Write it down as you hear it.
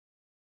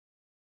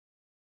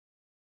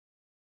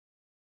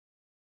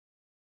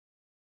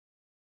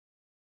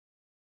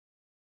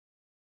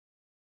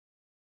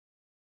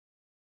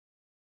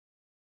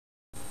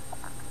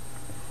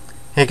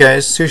Hey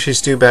guys, Sushi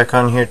Stew back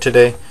on here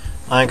today.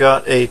 I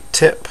got a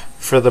tip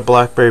for the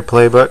BlackBerry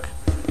Playbook.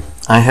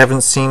 I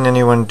haven't seen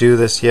anyone do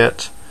this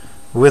yet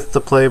with the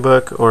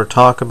Playbook or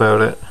talk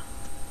about it.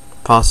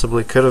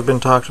 Possibly could have been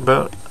talked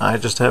about, I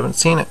just haven't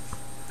seen it.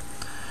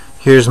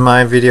 Here's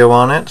my video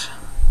on it.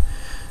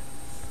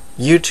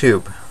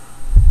 YouTube.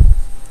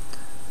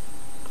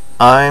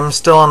 I'm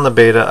still on the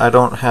beta. I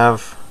don't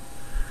have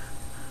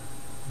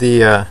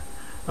the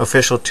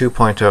official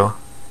 2.0,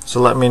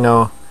 so let me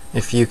know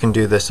if you can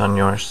do this on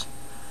yours.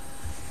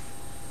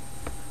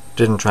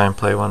 Didn't try and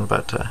play one,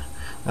 but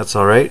that's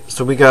alright.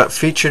 So we got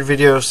featured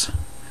videos,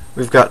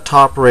 we've got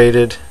top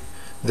rated,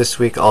 this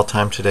week, all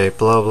time today,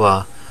 blah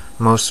blah,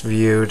 most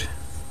viewed,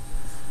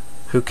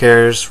 who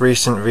cares,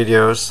 recent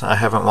videos, I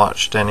haven't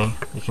watched any.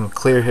 You can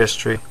clear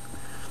history,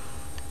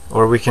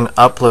 or we can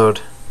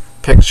upload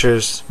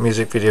pictures,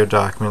 music video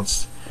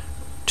documents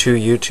to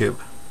YouTube.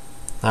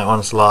 That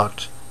one's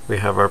locked. We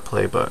have our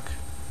Playbook.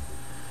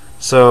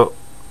 So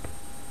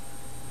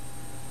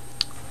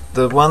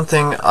the one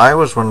thing I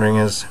was wondering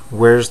is,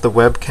 where's the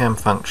webcam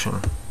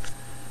function?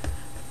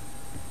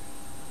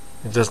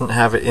 It doesn't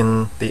have it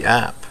in the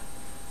app.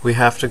 We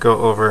have to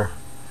go over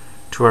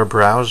to our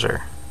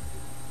browser.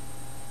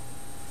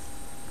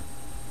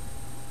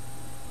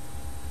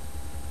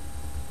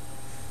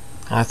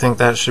 I think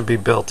that should be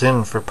built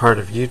in for part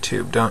of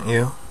YouTube, don't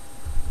you?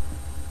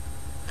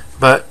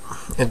 But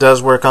it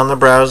does work on the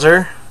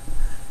browser.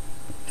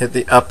 Hit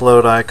the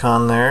upload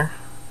icon there.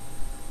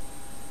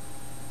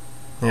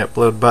 The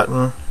upload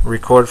button,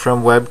 record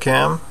from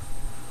webcam.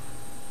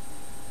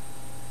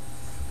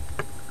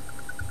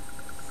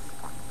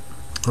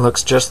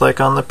 Looks just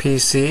like on the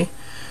PC.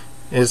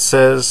 It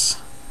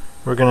says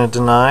we're going to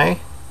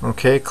deny,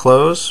 okay,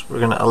 close. We're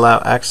going to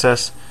allow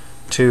access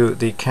to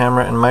the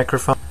camera and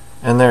microphone.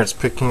 And there, it's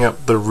picking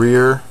up the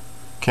rear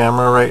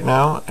camera right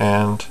now,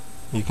 and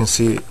you can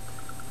see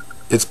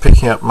it's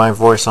picking up my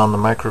voice on the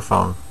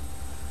microphone.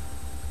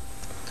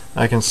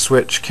 I can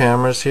switch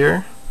cameras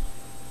here.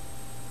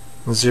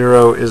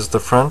 0 is the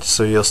front,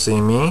 so you'll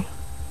see me.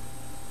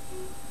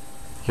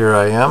 Here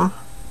I am.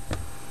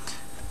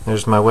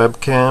 There's my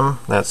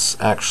webcam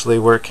that's actually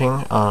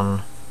working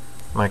on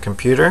my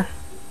computer.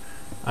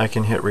 I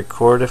can hit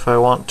record if I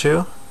want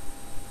to.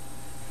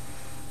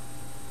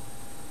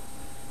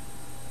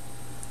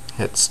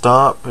 Hit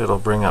stop, it'll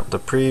bring up the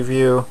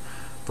preview,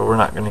 but we're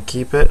not going to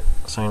keep it,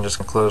 so I'm just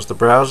going to close the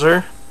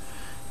browser.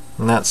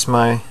 And that's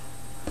my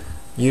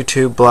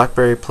YouTube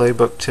BlackBerry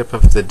Playbook tip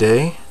of the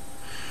day.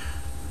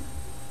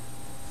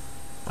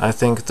 I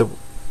think the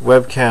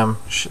webcam,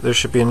 there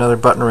should be another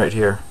button right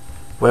here,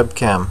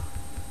 webcam,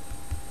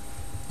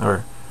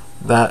 or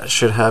that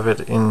should have it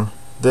in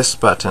this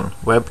button,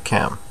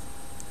 webcam.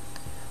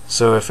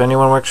 So if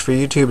anyone works for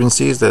YouTube and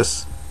sees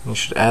this, you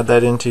should add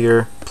that into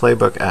your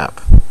Playbook app.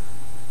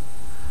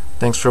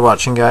 Thanks for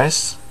watching,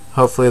 guys.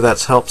 Hopefully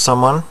that's helped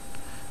someone.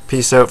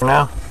 Peace out for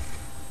now.